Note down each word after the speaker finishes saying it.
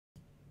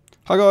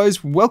Hi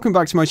guys, welcome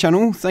back to my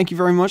channel. Thank you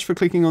very much for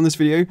clicking on this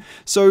video.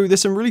 So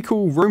there's some really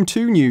cool Rome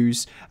 2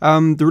 news.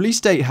 The release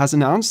date has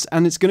announced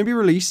and it's going to be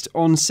released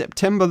on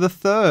September the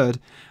 3rd.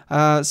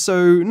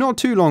 So not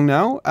too long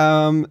now,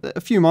 a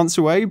few months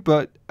away,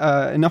 but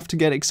enough to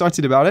get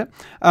excited about it.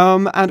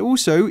 And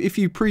also, if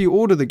you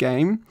pre-order the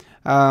game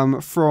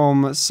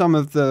from some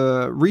of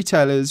the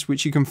retailers,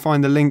 which you can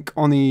find the link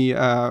on the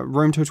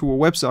Rome Total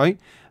War website,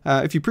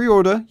 if you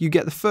pre-order, you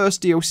get the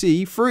first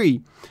DLC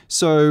free.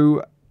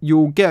 So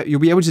you'll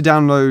be able to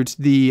download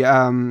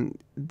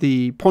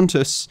the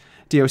Pontus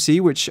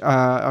DLC, which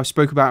I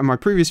spoke about in my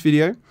previous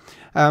video.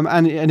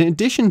 And in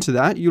addition to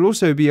that, you'll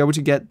also be able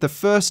to get the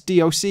first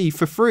DLC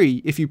for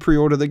free if you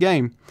pre-order the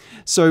game.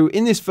 So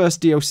in this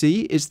first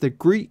DLC, it's the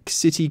Greek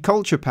City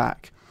Culture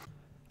Pack.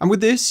 And with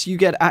this, you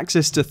get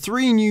access to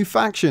 3 new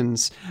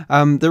factions.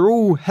 They're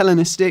all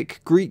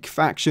Hellenistic Greek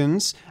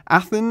factions: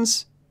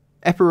 Athens,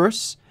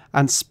 Epirus,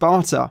 and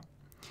Sparta.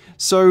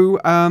 So,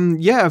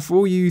 yeah, for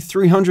all you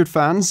 300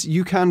 fans,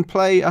 you can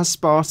play as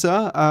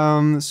Sparta,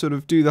 sort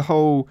of do the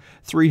whole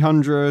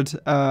 300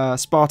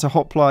 Sparta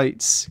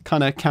hoplites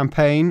kind of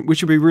campaign,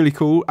 which would be really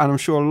cool, and I'm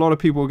sure a lot of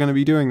people are going to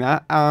be doing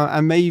that,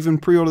 and may even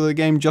pre-order the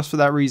game just for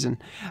that reason.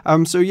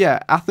 So yeah,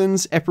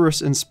 Athens,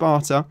 Epirus, and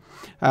Sparta,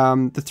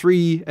 the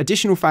 3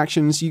 additional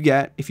factions you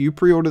get if you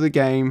pre-order the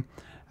game,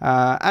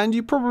 and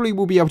you probably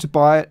will be able to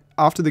buy it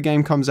after the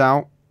game comes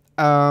out.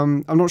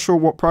 I'm not sure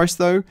what price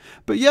though,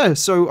 but yeah,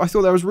 so I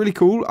thought that was really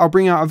cool. I'll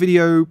bring out a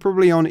video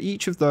probably on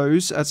each of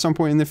those at some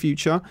point in the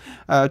future,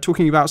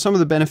 talking about some of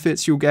the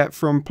benefits you'll get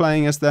from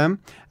playing as them.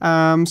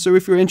 So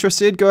if you're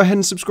interested, go ahead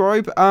and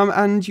subscribe,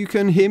 and you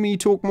can hear me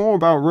talk more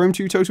about Rome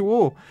 2 Total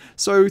War.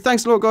 So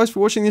thanks a lot guys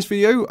for watching this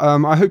video.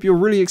 I hope you're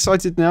really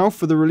excited now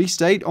for the release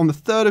date on the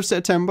 3rd of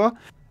September.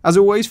 As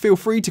always, feel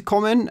free to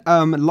comment,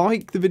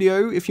 like the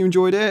video if you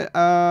enjoyed it.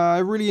 I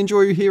really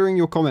enjoy hearing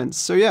your comments.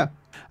 So yeah.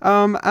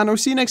 And I'll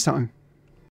see you next time.